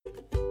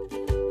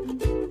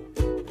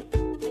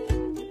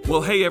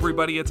Well, hey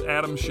everybody, it's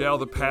Adam Shell,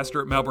 the pastor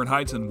at Melbourne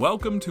Heights, and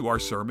welcome to our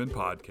sermon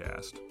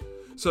podcast.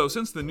 So,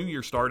 since the new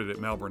year started at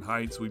Melbourne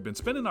Heights, we've been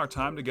spending our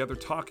time together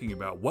talking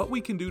about what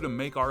we can do to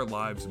make our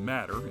lives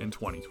matter in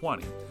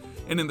 2020.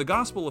 And in the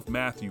Gospel of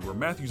Matthew, or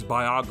Matthew's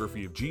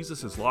biography of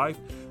Jesus' life,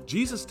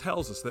 Jesus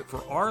tells us that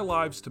for our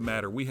lives to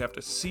matter, we have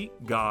to seek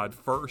God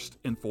first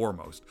and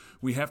foremost.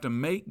 We have to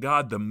make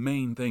God the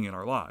main thing in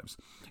our lives.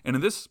 And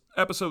in this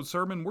episode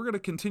sermon, we're going to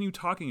continue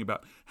talking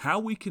about how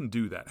we can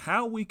do that,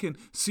 how we can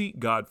seek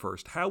God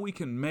first, how we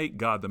can make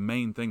God the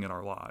main thing in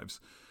our lives.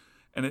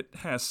 And it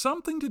has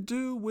something to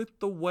do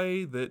with the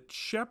way that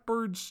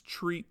shepherds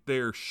treat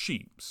their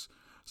sheep.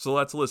 So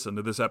let's listen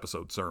to this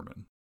episode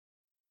sermon.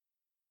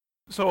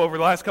 So over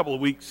the last couple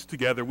of weeks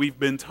together, we've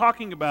been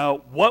talking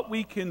about what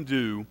we can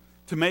do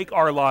to make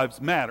our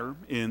lives matter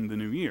in the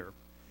new year.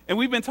 And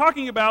we've been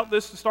talking about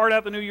this to start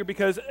out the new year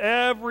because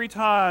every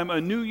time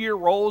a new year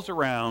rolls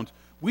around,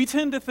 we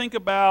tend to think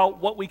about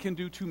what we can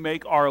do to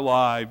make our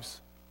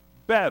lives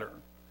better.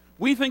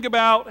 We think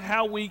about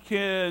how we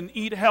can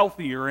eat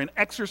healthier and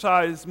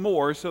exercise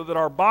more so that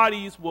our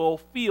bodies will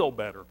feel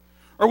better.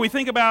 Or we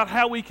think about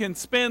how we can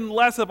spend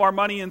less of our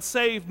money and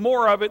save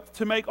more of it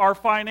to make our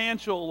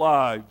financial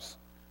lives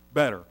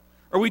better.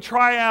 Or we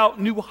try out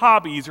new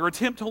hobbies or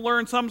attempt to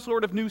learn some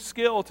sort of new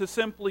skill to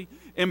simply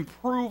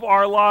improve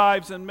our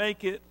lives and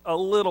make it a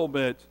little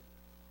bit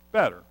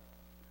better.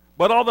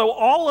 But although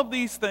all of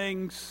these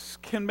things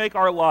can make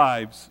our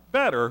lives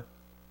better,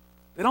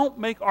 they don't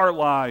make our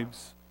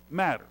lives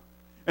matter.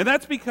 And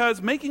that's because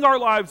making our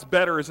lives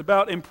better is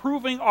about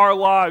improving our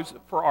lives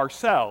for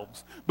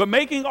ourselves. But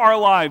making our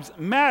lives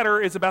matter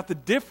is about the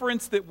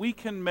difference that we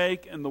can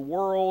make in the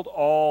world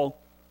all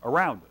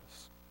around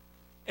us.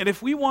 And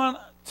if we want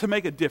to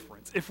make a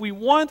difference, if we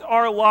want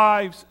our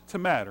lives to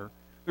matter,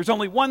 there's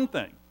only one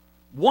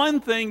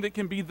thing that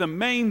can be the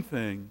main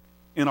thing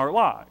in our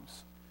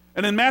lives.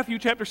 And in Matthew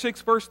chapter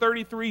 6, verse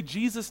 33,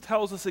 Jesus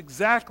tells us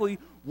exactly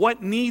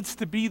what needs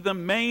to be the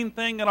main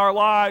thing in our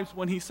lives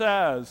when he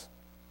says,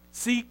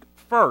 "Seek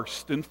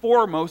first and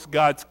foremost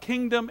God's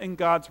kingdom and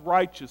God's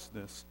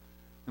righteousness,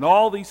 and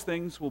all these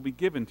things will be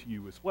given to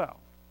you as well."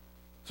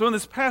 So in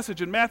this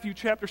passage in Matthew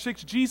chapter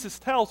 6, Jesus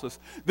tells us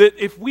that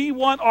if we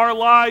want our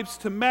lives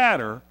to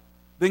matter,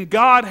 then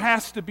God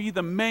has to be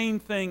the main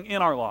thing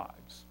in our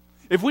lives.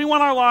 If we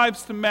want our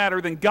lives to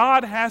matter, then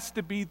God has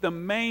to be the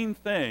main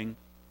thing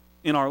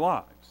in our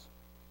lives.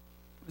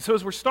 So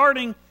as we're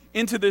starting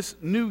into this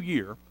new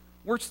year,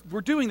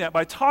 we're doing that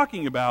by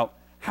talking about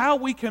how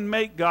we can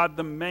make God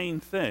the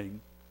main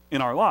thing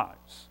in our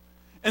lives.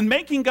 And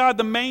making God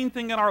the main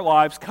thing in our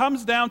lives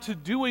comes down to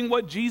doing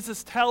what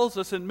Jesus tells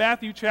us in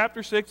Matthew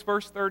chapter 6,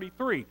 verse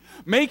 33.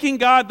 Making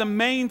God the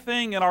main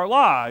thing in our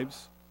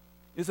lives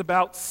is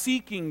about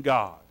seeking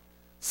God.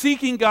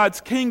 Seeking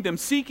God's kingdom,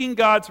 seeking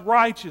God's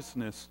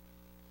righteousness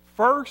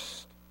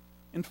first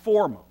and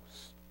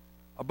foremost,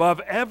 above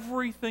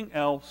everything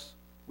else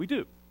we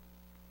do.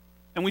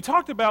 And we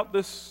talked about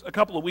this a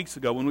couple of weeks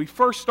ago when we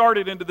first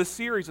started into this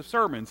series of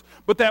sermons.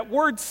 But that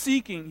word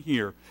seeking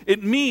here,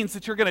 it means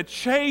that you're going to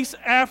chase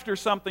after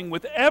something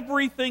with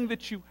everything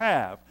that you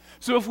have.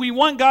 So if we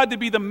want God to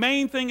be the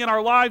main thing in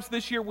our lives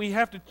this year, we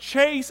have to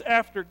chase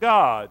after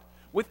God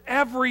with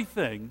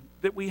everything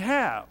that we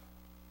have.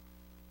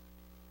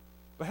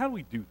 But how do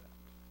we do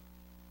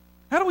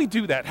that? How do we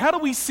do that? How do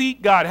we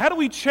seek God? How do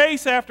we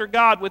chase after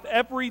God with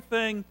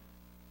everything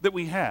that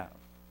we have?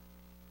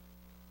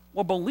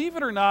 Well, believe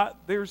it or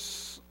not,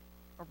 there's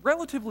a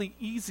relatively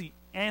easy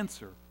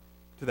answer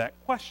to that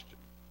question.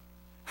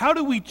 How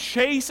do we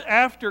chase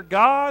after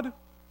God?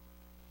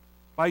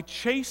 By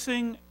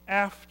chasing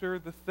after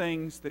the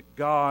things that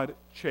God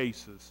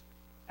chases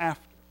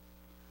after.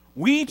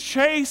 We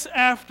chase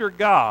after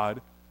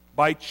God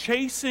by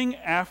chasing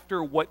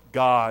after what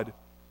God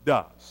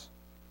does.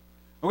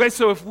 Okay,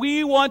 so if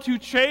we want to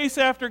chase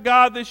after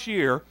God this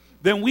year,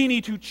 then we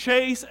need to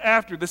chase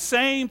after the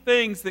same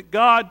things that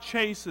God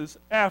chases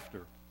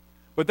after.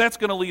 But that's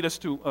going to lead us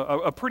to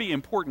a pretty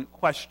important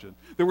question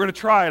that we're going to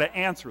try to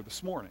answer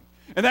this morning.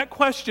 And that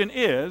question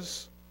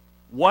is,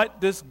 what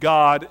does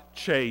God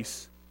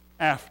chase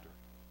after?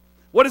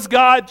 What does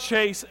God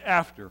chase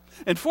after?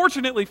 And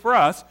fortunately for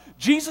us,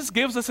 Jesus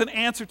gives us an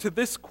answer to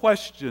this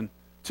question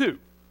too.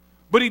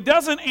 But he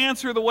doesn't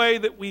answer the way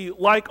that we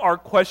like our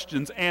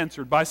questions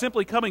answered by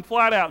simply coming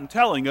flat out and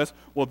telling us,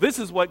 well, this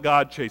is what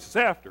God chases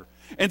after.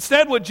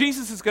 Instead, what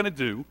Jesus is going to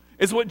do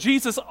is what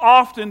Jesus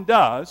often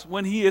does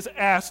when he is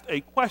asked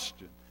a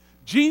question.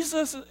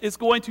 Jesus is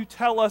going to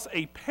tell us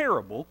a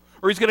parable,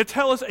 or he's going to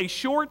tell us a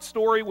short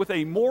story with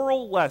a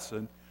moral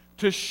lesson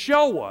to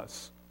show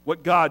us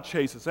what God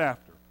chases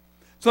after.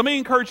 So let me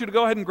encourage you to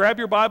go ahead and grab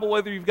your Bible,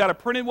 whether you've got a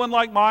printed one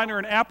like mine or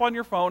an app on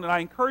your phone, and I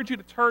encourage you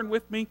to turn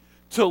with me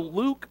to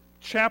Luke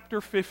chapter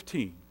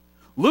 15.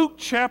 Luke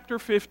chapter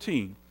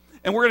 15.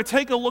 And we're going to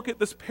take a look at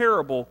this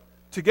parable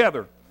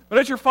together. But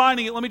as you're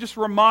finding it, let me just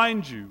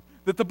remind you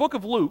that the book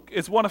of Luke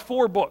is one of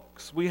 4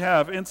 books we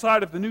have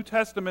inside of the New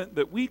Testament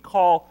that we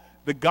call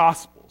the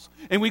Gospels.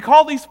 And we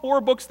call these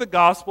 4 books the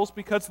Gospels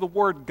because the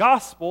word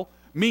gospel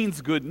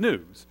means good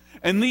news.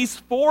 And these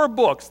 4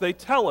 books, they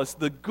tell us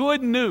the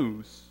good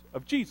news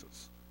of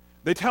Jesus.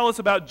 They tell us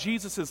about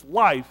Jesus'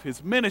 life,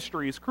 his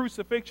ministry, his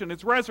crucifixion,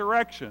 his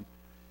resurrection.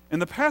 In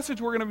the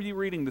passage we're going to be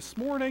reading this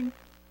morning,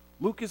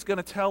 Luke is going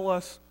to tell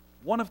us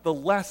one of the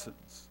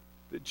lessons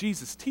that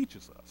Jesus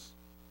teaches us.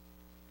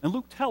 And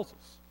Luke tells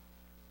us.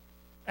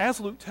 As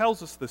Luke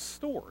tells us this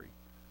story,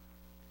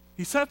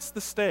 he sets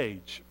the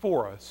stage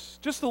for us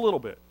just a little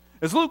bit.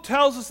 As Luke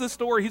tells us this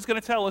story, he's going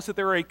to tell us that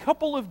there are a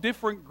couple of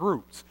different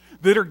groups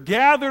that are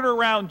gathered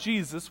around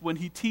Jesus when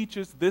he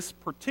teaches this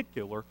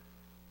particular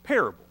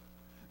parable.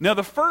 Now,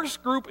 the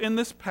first group in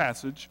this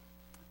passage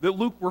that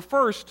Luke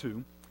refers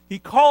to, he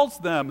calls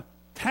them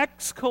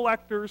tax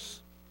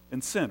collectors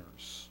and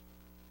sinners.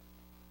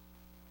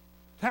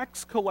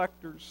 Tax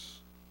collectors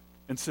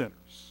and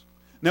sinners.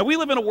 Now, we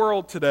live in a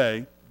world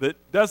today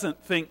that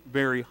doesn't think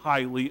very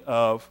highly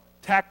of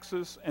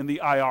taxes and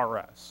the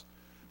IRS.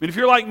 I mean, if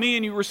you're like me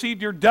and you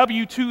received your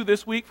W-2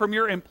 this week from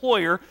your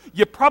employer,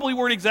 you probably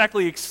weren't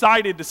exactly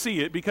excited to see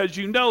it because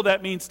you know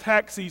that means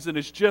tax season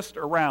is just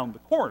around the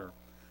corner.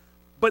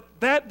 But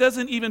that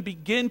doesn't even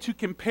begin to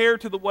compare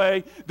to the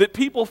way that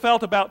people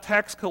felt about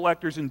tax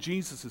collectors in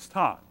Jesus'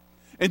 time.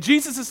 In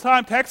Jesus'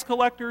 time, tax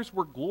collectors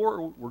were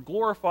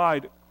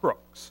glorified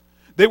crooks.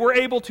 They were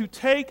able to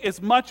take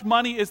as much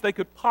money as they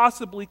could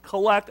possibly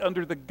collect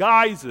under the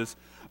guises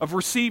of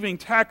receiving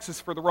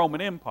taxes for the Roman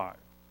Empire.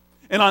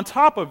 And on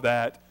top of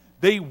that,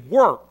 they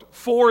worked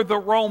for the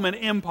Roman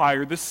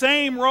Empire, the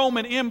same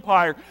Roman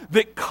Empire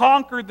that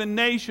conquered the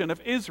nation of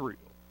Israel.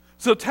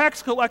 So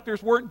tax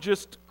collectors weren't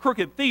just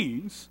crooked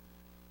thieves,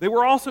 they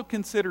were also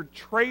considered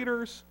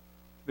traitors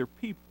to their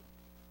people.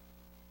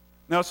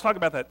 Now let's talk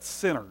about that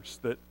sinners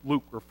that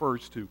Luke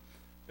refers to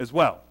as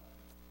well.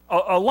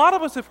 A lot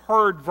of us have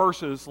heard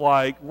verses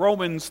like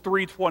Romans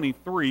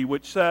 3:23,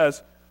 which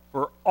says,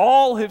 "For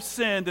all have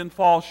sinned and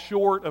fall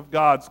short of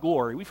God's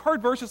glory." We've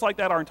heard verses like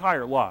that our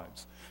entire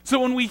lives. So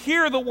when we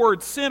hear the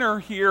word sinner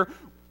here,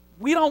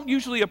 we don't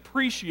usually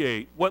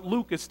appreciate what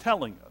Luke is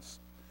telling us.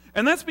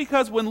 And that's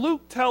because when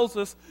Luke tells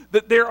us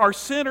that there are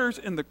sinners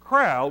in the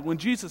crowd when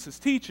Jesus is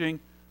teaching,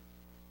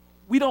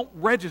 we don't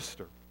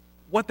register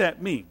what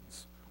that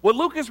means. What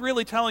Luke is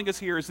really telling us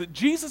here is that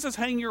Jesus is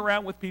hanging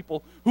around with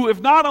people who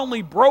have not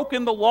only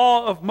broken the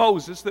law of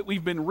Moses that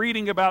we've been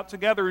reading about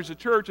together as a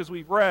church as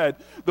we've read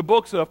the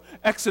books of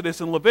Exodus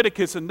and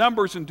Leviticus and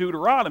Numbers and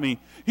Deuteronomy,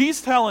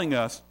 he's telling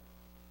us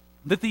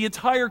that the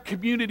entire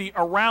community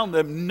around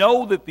them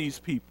know that these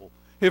people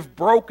have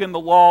broken the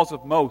laws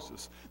of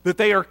Moses, that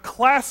they are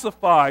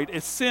classified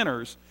as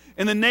sinners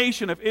in the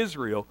nation of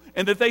Israel,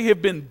 and that they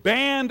have been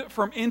banned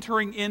from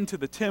entering into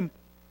the temple.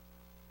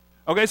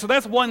 Okay, so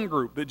that's one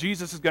group that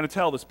Jesus is going to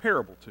tell this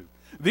parable to.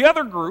 The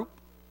other group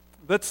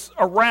that's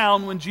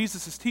around when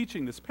Jesus is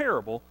teaching this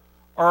parable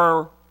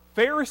are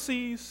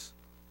Pharisees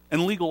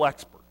and legal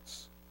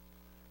experts.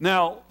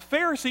 Now,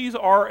 Pharisees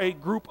are a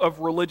group of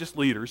religious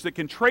leaders that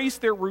can trace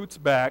their roots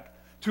back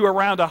to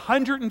around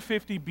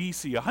 150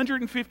 BC,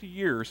 150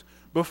 years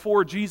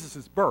before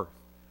Jesus' birth.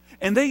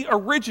 And they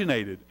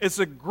originated as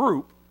a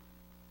group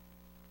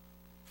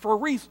for a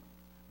reason.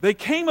 They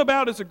came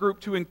about as a group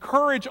to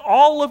encourage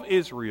all of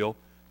Israel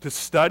to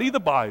study the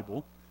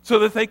Bible so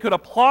that they could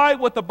apply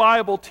what the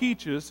Bible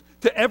teaches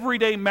to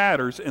everyday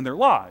matters in their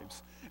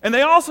lives. And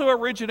they also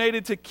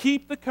originated to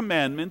keep the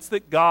commandments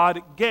that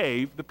God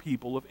gave the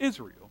people of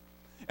Israel.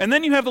 And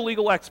then you have the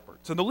legal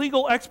experts. And the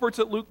legal experts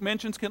that Luke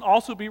mentions can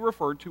also be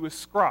referred to as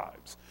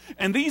scribes.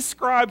 And these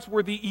scribes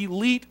were the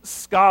elite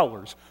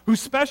scholars who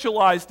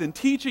specialized in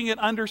teaching and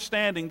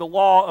understanding the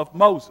law of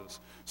Moses.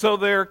 So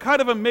they're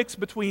kind of a mix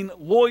between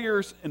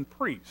lawyers and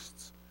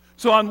priests.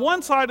 So on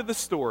one side of the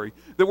story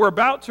that we're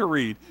about to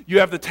read, you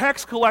have the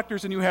tax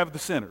collectors and you have the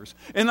sinners.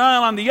 And then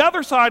on the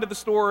other side of the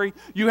story,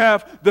 you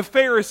have the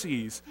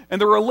Pharisees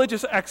and the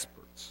religious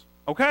experts.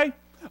 Okay?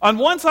 On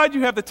one side,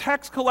 you have the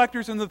tax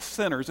collectors and the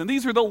sinners, and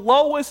these are the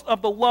lowest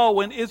of the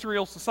low in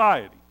Israel's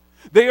society.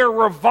 They are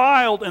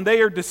reviled and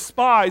they are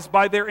despised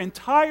by their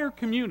entire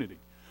community.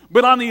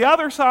 But on the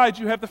other side,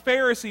 you have the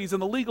Pharisees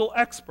and the legal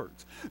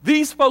experts.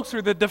 These folks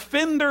are the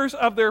defenders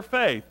of their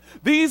faith.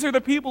 These are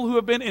the people who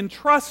have been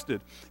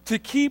entrusted to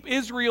keep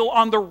Israel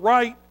on the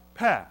right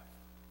path.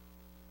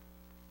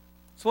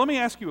 So let me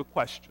ask you a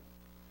question.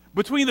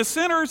 Between the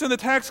sinners and the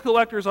tax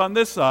collectors on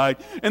this side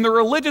and the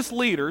religious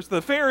leaders,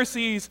 the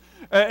Pharisees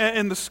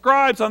and the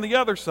scribes on the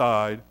other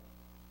side,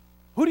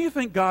 who do you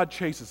think God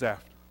chases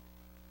after?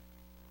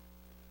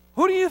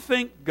 Who do you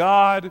think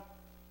God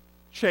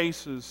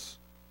chases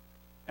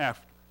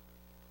after?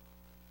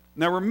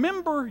 Now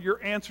remember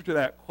your answer to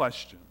that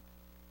question,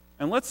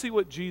 and let's see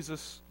what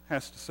Jesus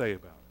has to say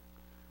about it.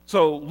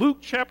 So Luke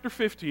chapter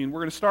 15,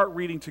 we're going to start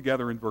reading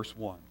together in verse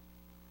 1.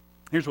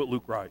 Here's what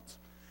Luke writes.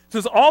 It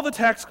says, all the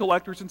tax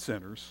collectors and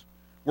sinners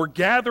were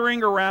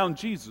gathering around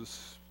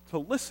Jesus to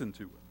listen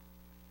to him.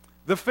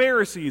 The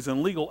Pharisees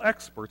and legal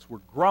experts were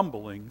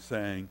grumbling,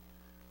 saying,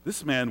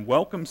 "This man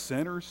welcomes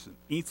sinners and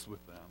eats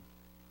with them."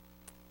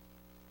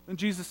 Then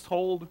Jesus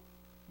told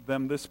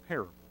them this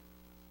parable.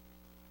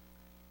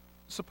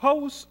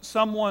 suppose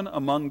someone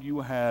among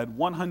you had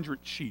 100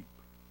 sheep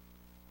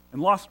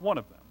and lost one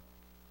of them.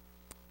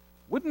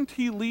 Wouldn't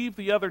he leave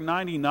the other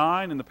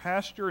 99 in the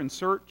pasture and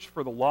search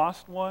for the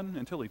lost one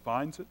until he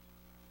finds it?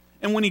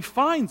 And when he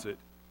finds it,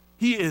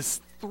 he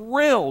is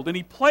thrilled and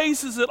he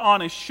places it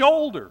on his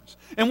shoulders.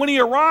 And when he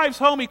arrives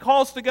home, he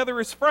calls together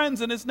his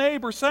friends and his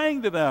neighbors,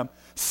 saying to them,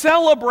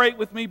 "Celebrate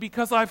with me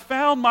because I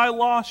found my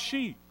lost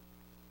sheep."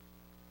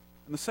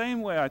 In the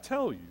same way, I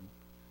tell you,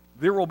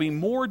 there will be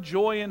more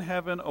joy in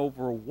heaven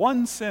over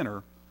one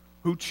sinner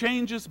who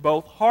changes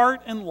both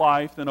heart and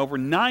life than over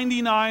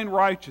 99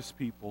 righteous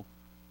people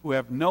who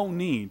have no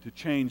need to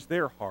change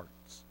their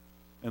hearts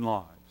and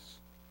lives.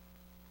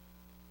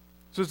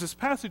 So as this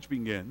passage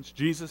begins,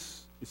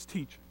 Jesus is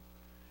teaching.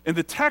 And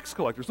the tax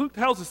collectors, Luke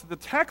tells us that the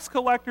tax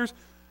collectors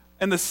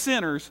and the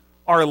sinners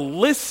are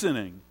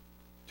listening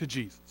to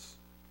Jesus.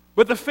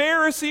 But the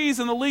Pharisees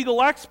and the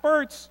legal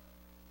experts,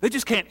 they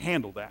just can't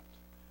handle that.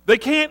 They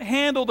can't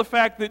handle the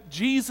fact that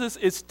Jesus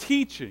is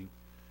teaching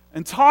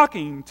and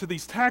talking to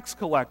these tax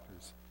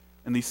collectors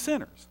and these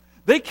sinners.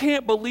 They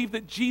can't believe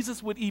that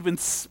Jesus would even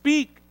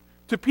speak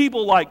to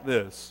people like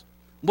this,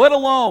 let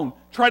alone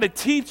try to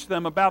teach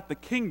them about the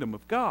kingdom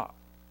of God.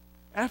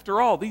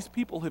 After all, these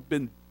people have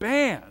been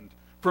banned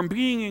from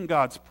being in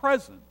God's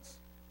presence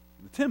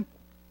in the temple.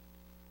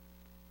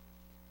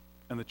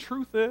 And the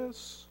truth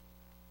is,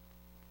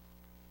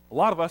 a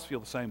lot of us feel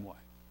the same way.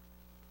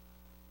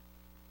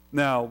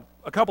 Now,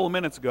 a couple of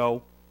minutes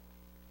ago,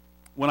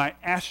 when I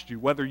asked you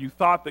whether you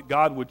thought that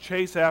God would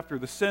chase after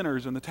the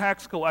sinners and the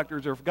tax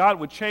collectors, or if God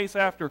would chase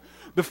after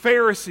the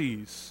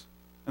Pharisees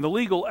and the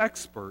legal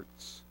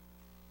experts,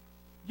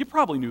 you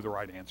probably knew the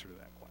right answer to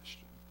that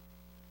question.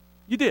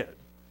 You did.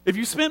 If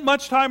you spent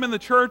much time in the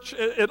church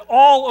at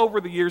all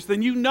over the years,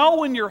 then you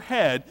know in your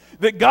head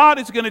that God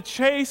is going to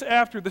chase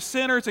after the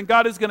sinners and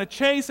God is going to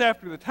chase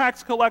after the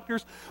tax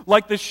collectors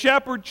like the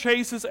shepherd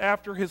chases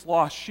after his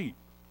lost sheep.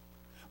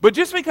 But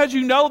just because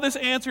you know this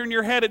answer in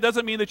your head, it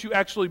doesn't mean that you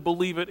actually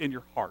believe it in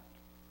your heart.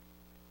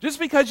 Just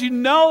because you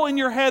know in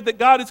your head that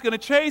God is going to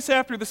chase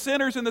after the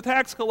sinners and the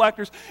tax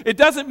collectors, it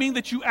doesn't mean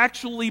that you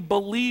actually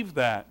believe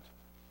that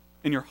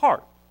in your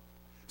heart.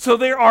 So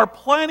there are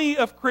plenty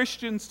of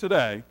Christians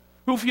today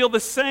who feel the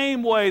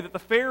same way that the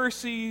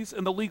Pharisees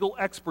and the legal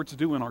experts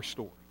do in our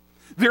story.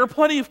 There are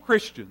plenty of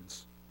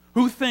Christians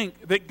who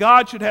think that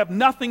God should have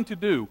nothing to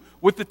do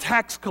with the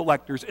tax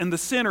collectors and the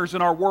sinners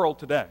in our world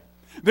today.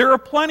 There are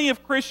plenty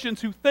of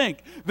Christians who think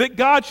that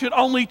God should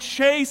only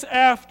chase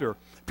after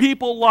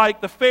people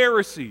like the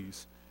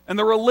Pharisees and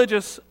the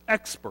religious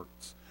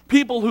experts,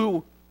 people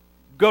who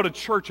go to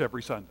church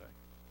every Sunday,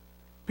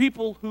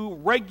 people who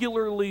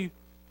regularly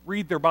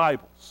read their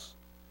Bibles,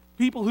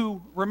 people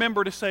who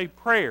remember to say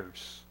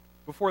prayers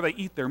before they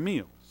eat their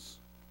meals.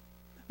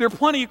 There are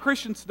plenty of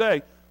Christians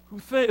today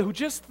who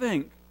just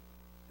think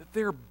that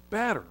they're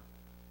better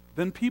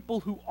than people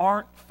who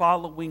aren't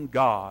following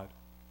God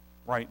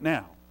right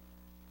now.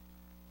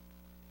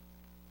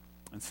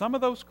 And some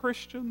of those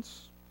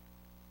Christians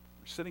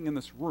are sitting in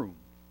this room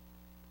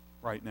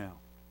right now.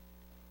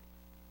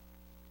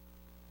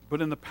 But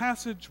in the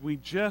passage we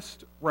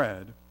just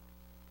read,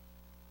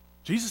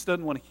 Jesus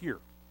doesn't want to hear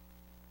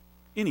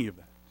any of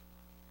that.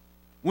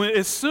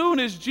 As soon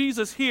as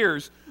Jesus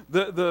hears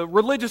the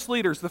religious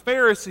leaders, the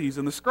Pharisees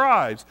and the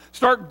scribes,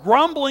 start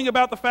grumbling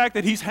about the fact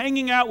that he's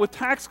hanging out with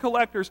tax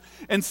collectors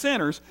and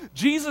sinners,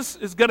 Jesus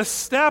is going to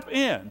step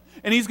in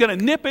and he's going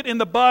to nip it in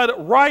the bud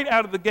right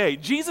out of the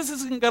gate. Jesus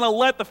isn't going to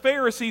let the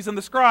Pharisees and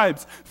the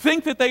scribes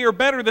think that they are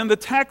better than the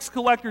tax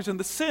collectors and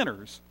the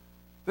sinners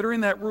that are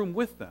in that room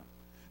with them.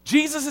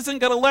 Jesus isn't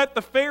going to let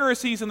the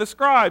Pharisees and the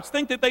scribes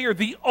think that they are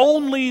the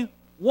only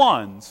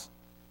ones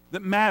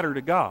that matter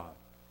to God.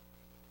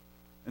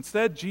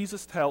 Instead,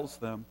 Jesus tells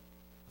them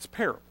this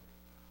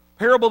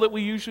parable that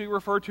we usually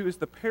refer to as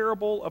the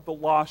parable of the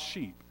lost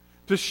sheep,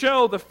 to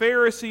show the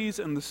Pharisees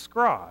and the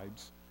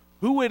scribes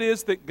who it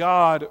is that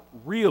God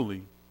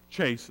really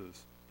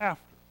chases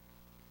after.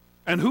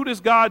 And who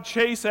does God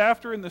chase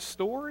after in this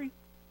story?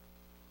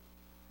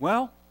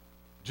 Well,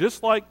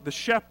 just like the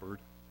shepherd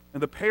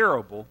in the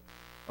parable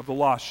of the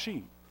lost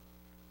sheep,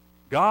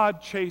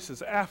 God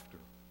chases after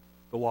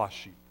the lost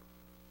sheep.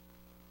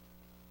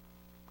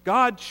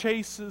 God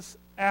chases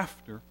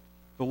after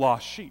the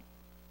lost sheep.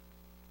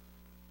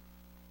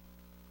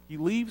 He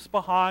leaves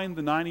behind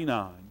the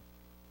 99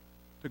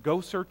 to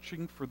go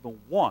searching for the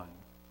one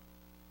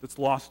that's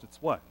lost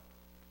its way.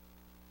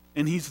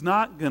 And he's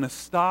not going to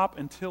stop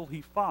until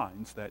he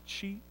finds that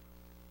sheep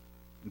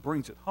and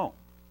brings it home.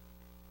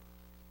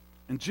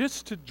 And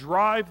just to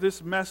drive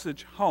this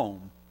message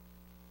home,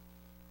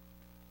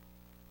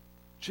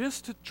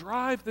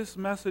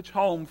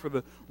 for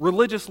the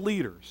religious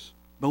leaders,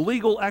 the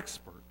legal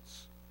experts,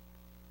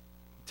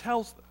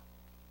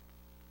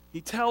 he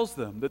tells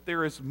them that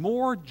there is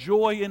more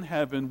joy in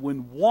heaven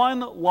when one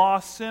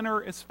lost sinner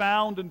is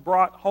found and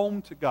brought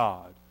home to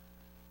God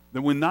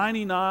than when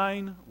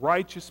 99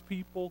 righteous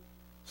people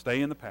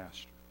stay in the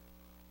pasture.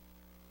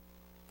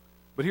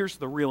 But here's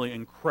the really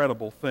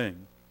incredible thing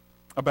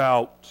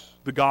about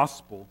the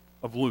Gospel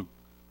of Luke.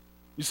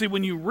 You see,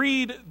 when you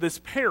read this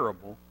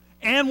parable,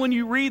 and when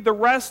you read the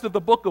rest of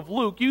the book of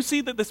Luke, you see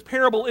that this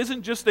parable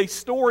isn't just a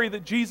story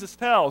that Jesus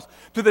tells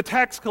to the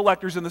tax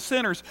collectors and the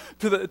sinners,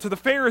 to the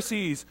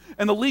Pharisees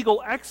and the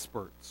legal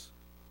experts.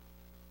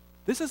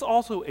 This is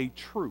also a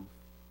truth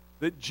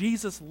that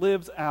Jesus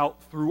lives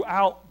out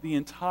throughout the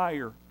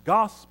entire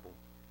Gospel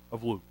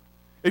of Luke.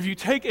 If you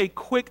take a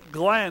quick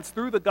glance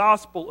through the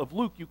Gospel of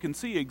Luke, you can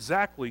see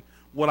exactly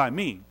what I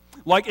mean.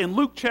 Like in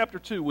Luke chapter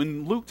 2,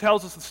 when Luke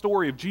tells us the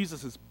story of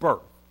Jesus'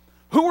 birth,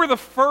 who are the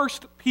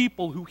first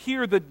people who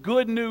hear the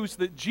good news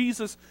that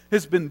Jesus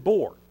has been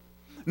born?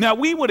 Now,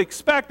 we would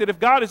expect that if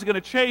God is going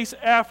to chase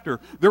after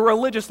the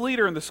religious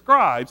leader and the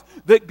scribes,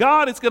 that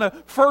God is going to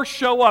first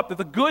show up, that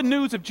the good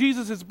news of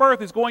Jesus'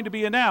 birth is going to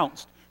be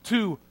announced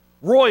to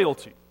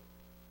royalty,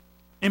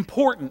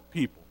 important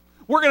people.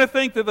 We're going to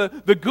think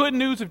that the good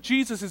news of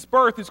Jesus'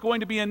 birth is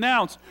going to be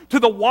announced to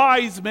the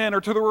wise men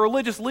or to the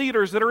religious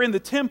leaders that are in the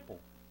temple.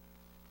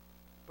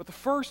 But the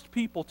first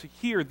people to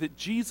hear that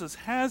Jesus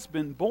has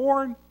been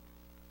born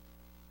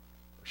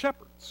are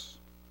shepherds.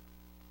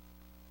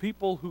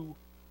 People who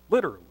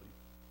literally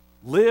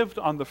lived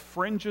on the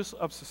fringes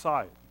of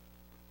society.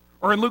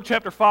 Or in Luke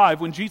chapter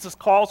 5, when Jesus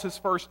calls his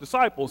first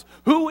disciples,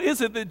 who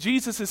is it that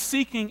Jesus is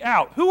seeking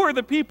out? Who are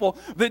the people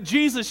that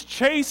Jesus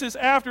chases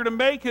after to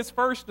make his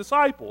first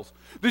disciples?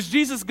 Does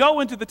Jesus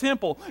go into the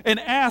temple and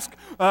ask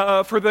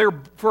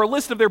for a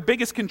list of their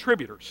biggest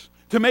contributors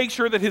to make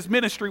sure that his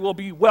ministry will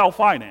be well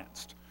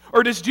financed?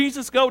 Or does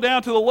Jesus go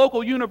down to the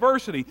local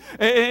university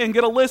and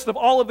get a list of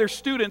all of their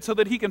students so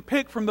that he can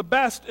pick from the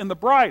best and the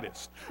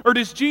brightest? Or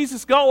does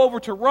Jesus go over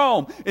to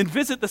Rome and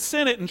visit the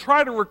Senate and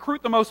try to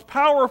recruit the most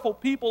powerful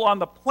people on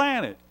the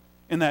planet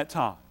in that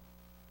time?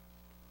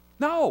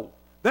 No,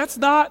 that's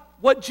not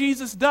what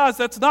Jesus does.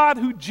 That's not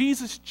who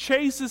Jesus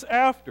chases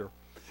after.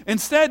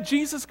 Instead,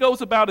 Jesus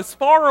goes about as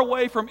far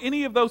away from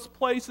any of those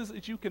places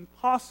as you can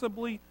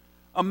possibly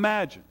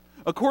imagine.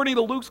 According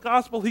to Luke's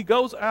gospel, he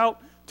goes out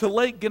to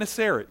Lake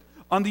Gennesaret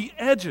on the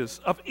edges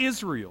of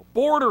Israel,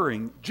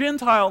 bordering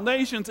Gentile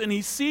nations, and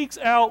he seeks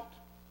out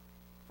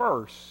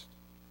first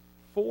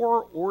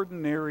 4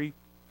 ordinary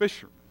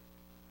fishermen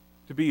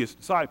to be his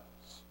disciples.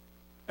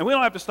 And we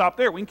don't have to stop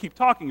there. We can keep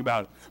talking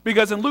about it.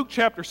 Because in Luke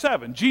chapter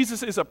 7,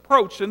 Jesus is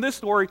approached in this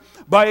story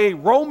by a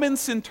Roman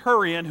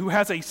centurion who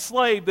has a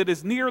slave that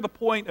is near the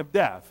point of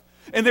death.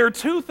 And there are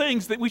 2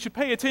 things that we should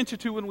pay attention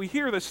to when we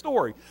hear this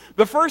story.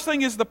 The first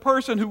thing is the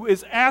person who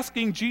is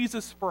asking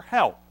Jesus for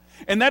help.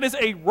 And that is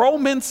a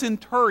Roman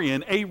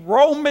centurion, a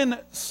Roman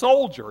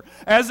soldier,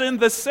 as in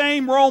the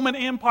same Roman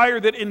Empire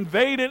that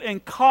invaded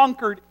and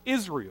conquered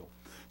Israel.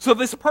 So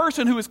this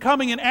person who is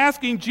coming and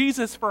asking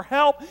Jesus for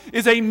help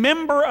is a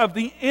member of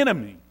the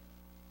enemy.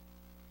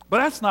 But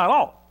that's not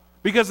all.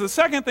 Because the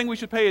second thing we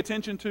should pay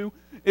attention to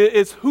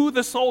is who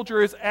the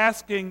soldier is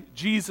asking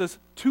Jesus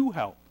to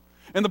help.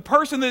 And the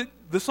person that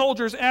the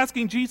soldier is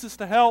asking Jesus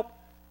to help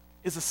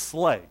is a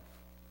slave.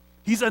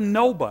 He's a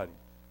nobody.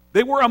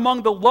 They were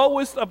among the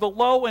lowest of the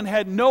low and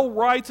had no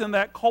rights in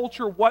that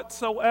culture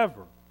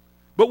whatsoever.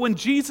 But when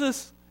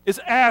Jesus is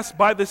asked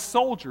by this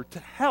soldier to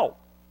help,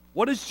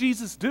 what does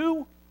Jesus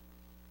do?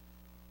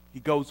 He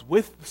goes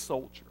with the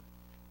soldier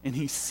and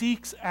he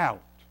seeks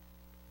out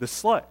the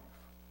slave.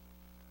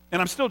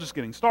 And I'm still just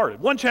getting started.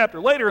 1 chapter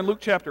later, in Luke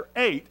chapter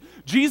 8,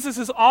 Jesus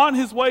is on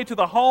his way to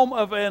the home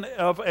of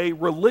a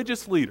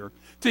religious leader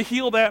to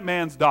heal that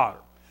man's daughter.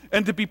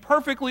 And to be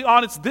perfectly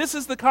honest, this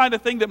is the kind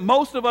of thing that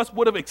most of us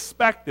would have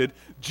expected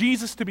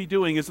Jesus to be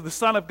doing as the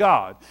Son of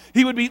God.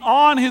 He would be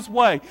on his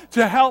way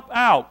to help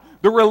out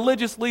the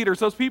religious leaders,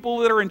 those people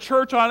that are in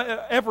church on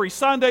every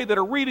Sunday, that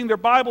are reading their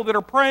Bible, that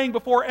are praying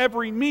before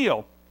every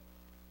meal.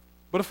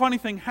 But a funny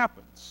thing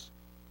happens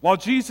while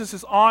Jesus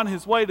is on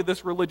his way to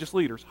this religious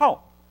leader's home.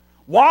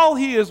 While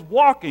he is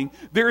walking,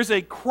 there is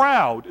a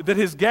crowd that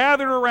has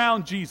gathered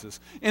around Jesus.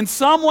 And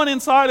someone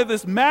inside of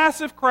this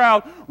massive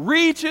crowd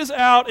reaches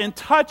out and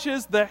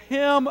touches the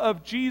hem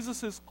of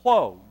Jesus'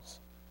 clothes.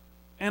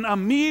 And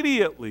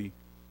immediately,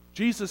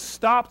 Jesus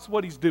stops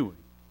what he's doing.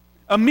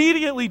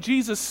 Immediately,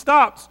 Jesus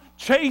stops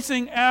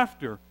chasing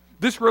after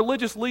this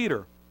religious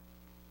leader.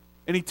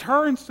 And he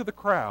turns to the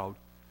crowd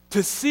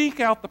to seek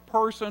out the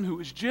person who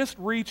has just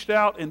reached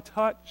out and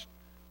touched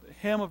the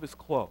hem of his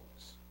clothes.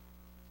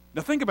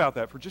 Now think about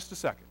that for just a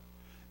second.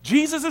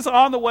 Jesus is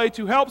on the way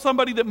to help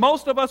somebody that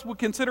most of us would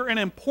consider an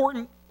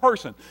important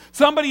person.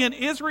 Somebody in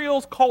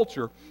Israel's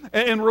culture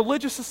and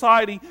religious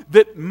society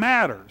that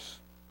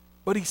matters.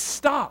 But he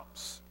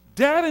stops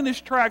dead in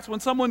his tracks when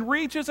someone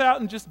reaches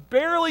out and just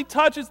barely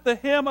touches the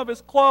hem of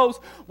his clothes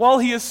while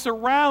he is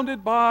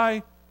surrounded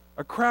by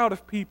a crowd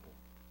of people.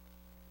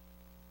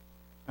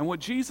 And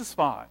what Jesus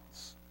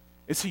finds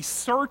as he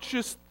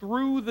searches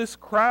through this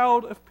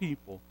crowd of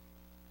people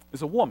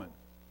is a woman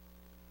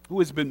who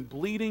has been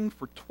bleeding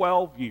for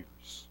 12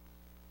 years.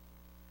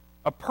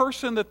 A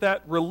person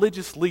that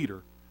religious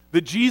leader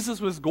that Jesus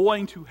was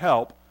going to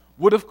help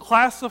would have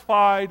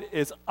classified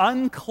as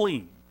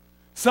unclean.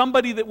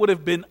 Somebody that would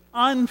have been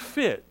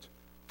unfit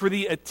for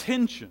the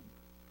attention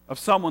of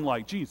someone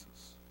like Jesus.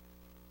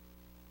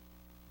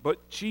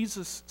 But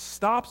Jesus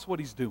stops what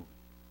he's doing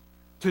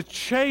to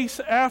chase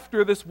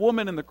after this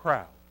woman in the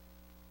crowd,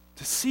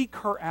 to seek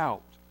her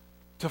out,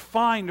 to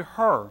find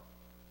her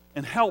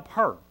and help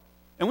her.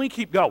 And we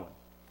keep going.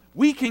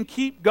 We can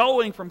keep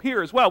going from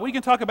here as well. We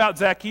can talk about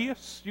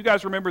Zacchaeus. You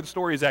guys remember the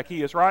story of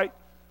Zacchaeus, right?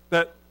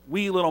 That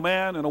wee little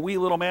man, and a wee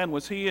little man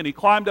was he, and he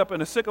climbed up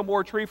in a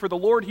sycamore tree for the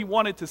Lord he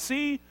wanted to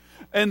see.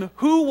 And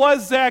who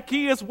was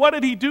Zacchaeus? What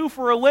did he do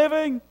for a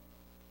living?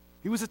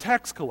 He was a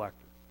tax collector.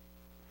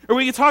 Or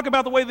we can talk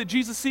about the way that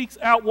Jesus seeks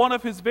out one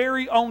of his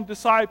very own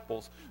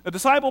disciples, a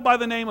disciple by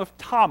the name of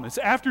Thomas,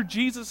 after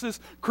Jesus'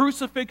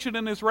 crucifixion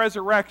and his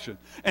resurrection.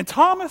 And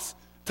Thomas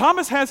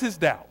has his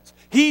doubts.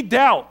 He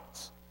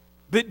doubts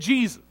that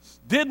Jesus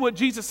did what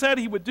Jesus said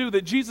he would do,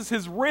 that Jesus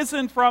has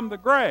risen from the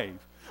grave.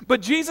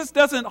 But Jesus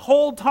doesn't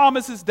hold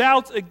Thomas's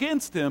doubts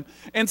against him.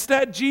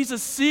 Instead,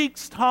 Jesus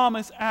seeks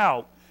Thomas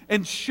out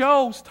and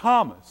shows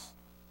Thomas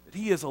that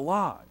he is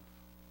alive.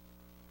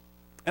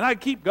 And I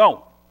keep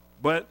going.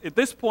 But at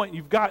this point,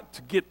 you've got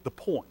to get the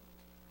point.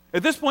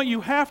 At this point,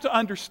 you have to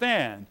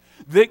understand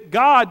that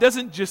God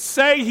doesn't just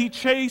say he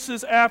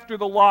chases after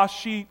the lost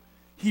sheep,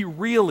 he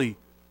really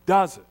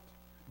does it.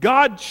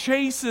 God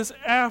chases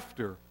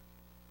after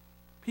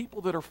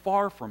people that are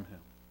far from him.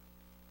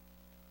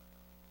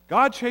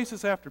 God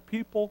chases after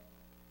people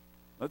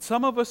that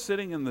some of us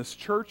sitting in this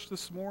church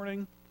this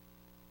morning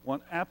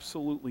want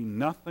absolutely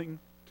nothing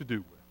to do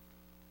with.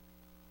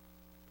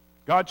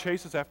 God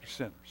chases after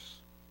sinners.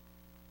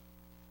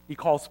 He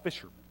calls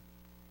fishermen.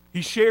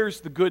 He shares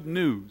the good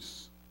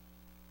news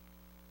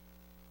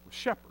with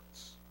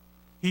shepherds.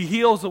 He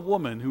heals a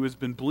woman who has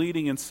been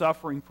bleeding and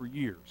suffering for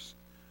years.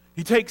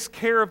 He takes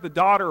care of the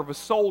daughter of a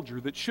soldier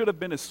that should have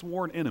been a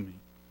sworn enemy.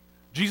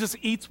 Jesus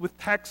eats with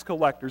tax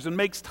collectors and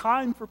makes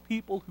time for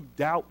people who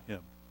doubt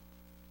him.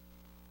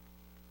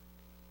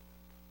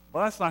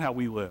 Well, that's not how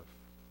we live,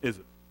 is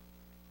it?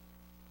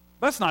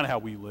 That's not how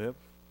we live.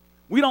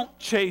 We don't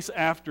chase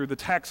after the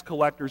tax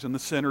collectors and the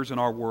sinners in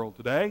our world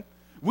today.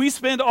 We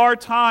spend our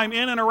time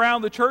in and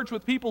around the church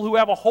with people who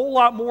have a whole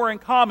lot more in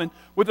common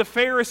with the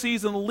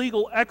Pharisees and the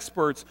legal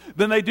experts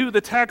than they do the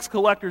tax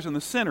collectors and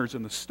the sinners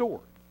in the story.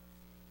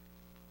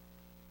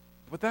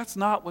 But that's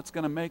not what's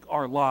going to make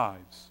our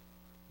lives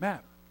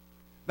matter.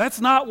 That's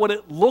not what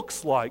it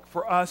looks like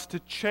for us to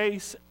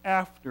chase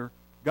after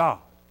God.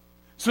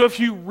 So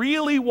if you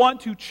really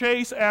want to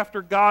chase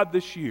after God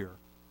this year,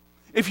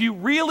 if you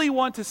really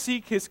want to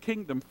seek his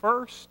kingdom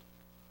first,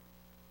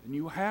 then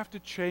you have to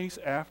chase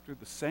after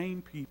the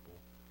same people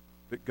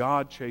that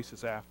God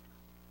chases after.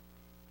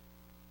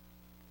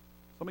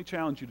 Let me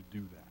challenge you to do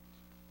that.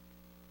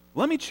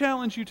 Let me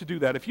challenge you to do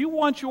that. If you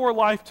want your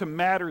life to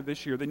matter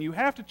this year, then you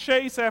have to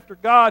chase after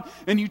God,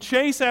 and you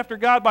chase after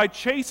God by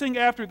chasing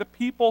after the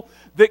people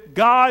that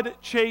God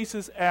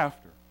chases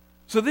after.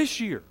 So this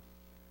year,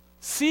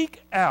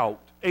 seek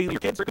out a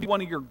leader. It could be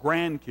one of your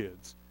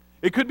grandkids.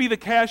 It could be the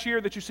cashier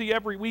that you see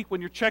every week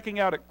when you're checking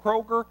out at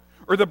Kroger,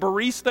 or the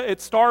barista at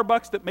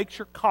Starbucks that makes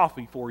your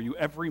coffee for you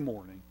every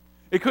morning.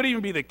 It could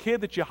even be the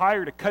kid that you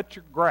hire to cut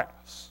your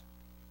grass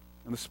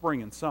in the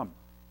spring and summer.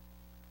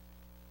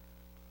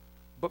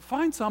 But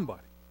find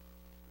somebody.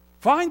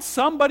 Find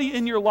somebody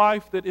in your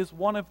life that is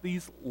one of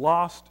these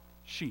lost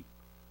sheep.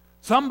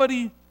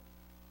 Somebody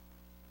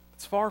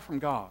that's far from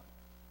God.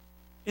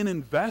 And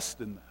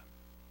invest in them.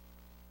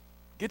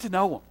 Get to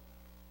know them.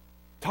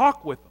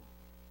 Talk with them.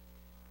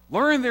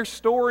 Learn their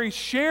story.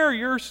 Share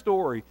your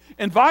story.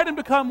 Invite them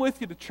to come with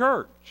you to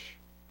church.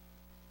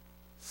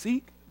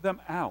 Seek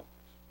them out.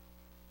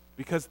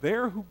 Because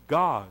they're who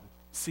God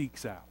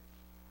seeks out.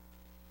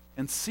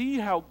 And see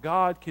how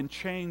God can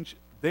change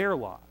their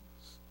lives.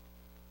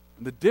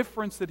 And the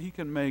difference that he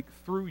can make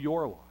through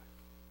your life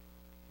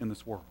in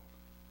this world.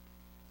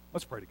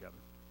 Let's pray together.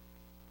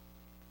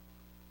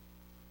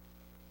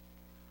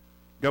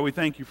 God, we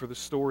thank you for the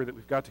story that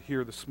we've got to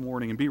hear this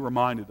morning and be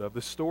reminded of,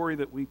 the story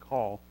that we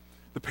call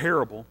the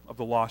parable of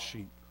the lost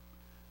sheep.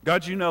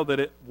 God, you know that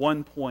at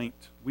one point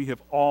we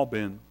have all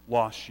been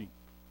lost sheep.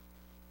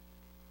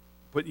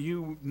 But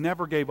you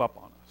never gave up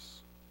on us.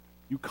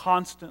 You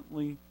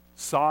constantly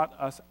sought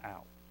us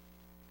out.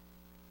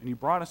 And you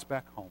brought us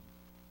back home.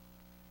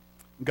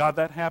 God,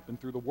 that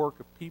happened through the work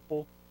of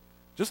people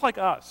just like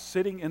us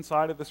sitting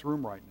inside of this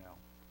room right now.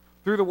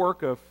 Through the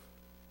work of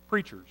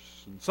preachers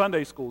and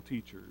Sunday school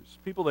teachers,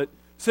 people that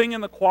sing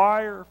in the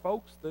choir,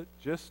 folks that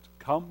just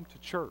come to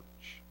church.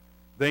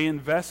 They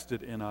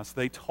invested in us.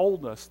 They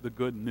told us the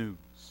good news.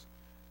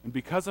 And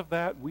because of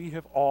that, we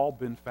have all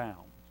been found.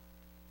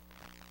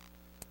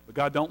 But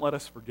God, don't let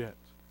us forget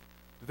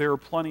that there are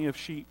plenty of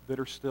sheep that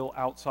are still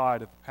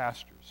outside of the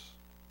pastures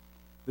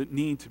that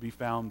need to be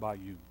found by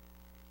you.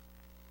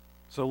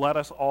 So let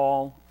us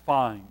all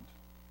find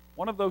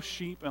one of those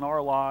sheep in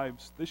our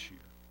lives this year.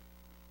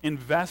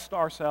 Invest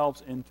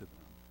ourselves into them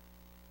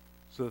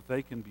so that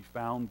they can be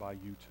found by you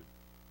too.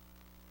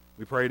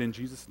 We pray it in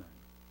Jesus'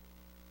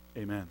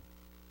 name. Amen.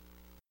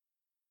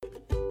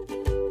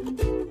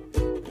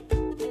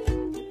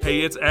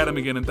 Hey, it's Adam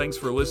again, and thanks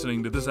for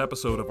listening to this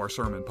episode of our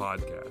sermon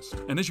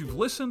podcast. And as you've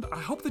listened, I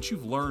hope that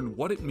you've learned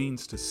what it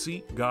means to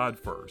seek God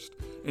first.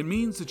 It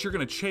means that you're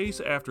going to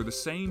chase after the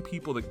same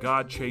people that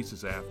God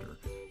chases after.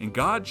 And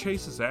God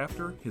chases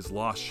after his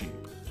lost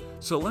sheep.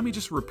 So let me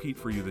just repeat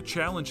for you the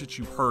challenge that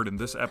you heard in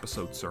this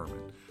episode's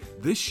sermon.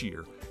 This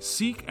year,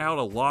 seek out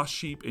a lost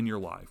sheep in your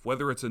life,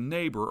 whether it's a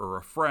neighbor or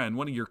a friend,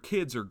 one of your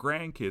kids or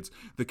grandkids,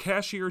 the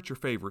cashier at your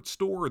favorite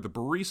store, or the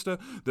barista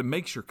that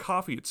makes your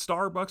coffee at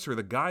Starbucks, or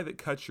the guy that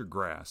cuts your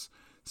grass.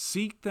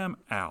 Seek them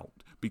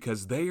out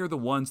because they are the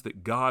ones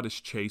that God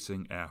is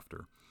chasing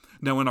after.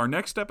 Now, in our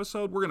next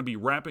episode, we're going to be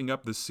wrapping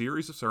up this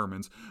series of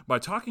sermons by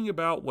talking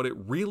about what it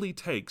really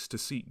takes to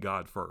seek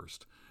God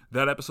first.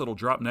 That episode will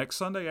drop next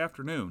Sunday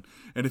afternoon,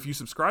 and if you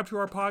subscribe to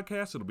our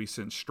podcast, it'll be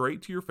sent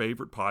straight to your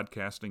favorite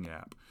podcasting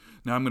app.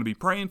 Now, I'm going to be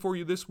praying for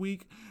you this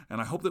week, and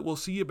I hope that we'll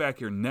see you back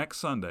here next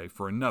Sunday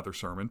for another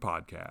sermon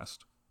podcast.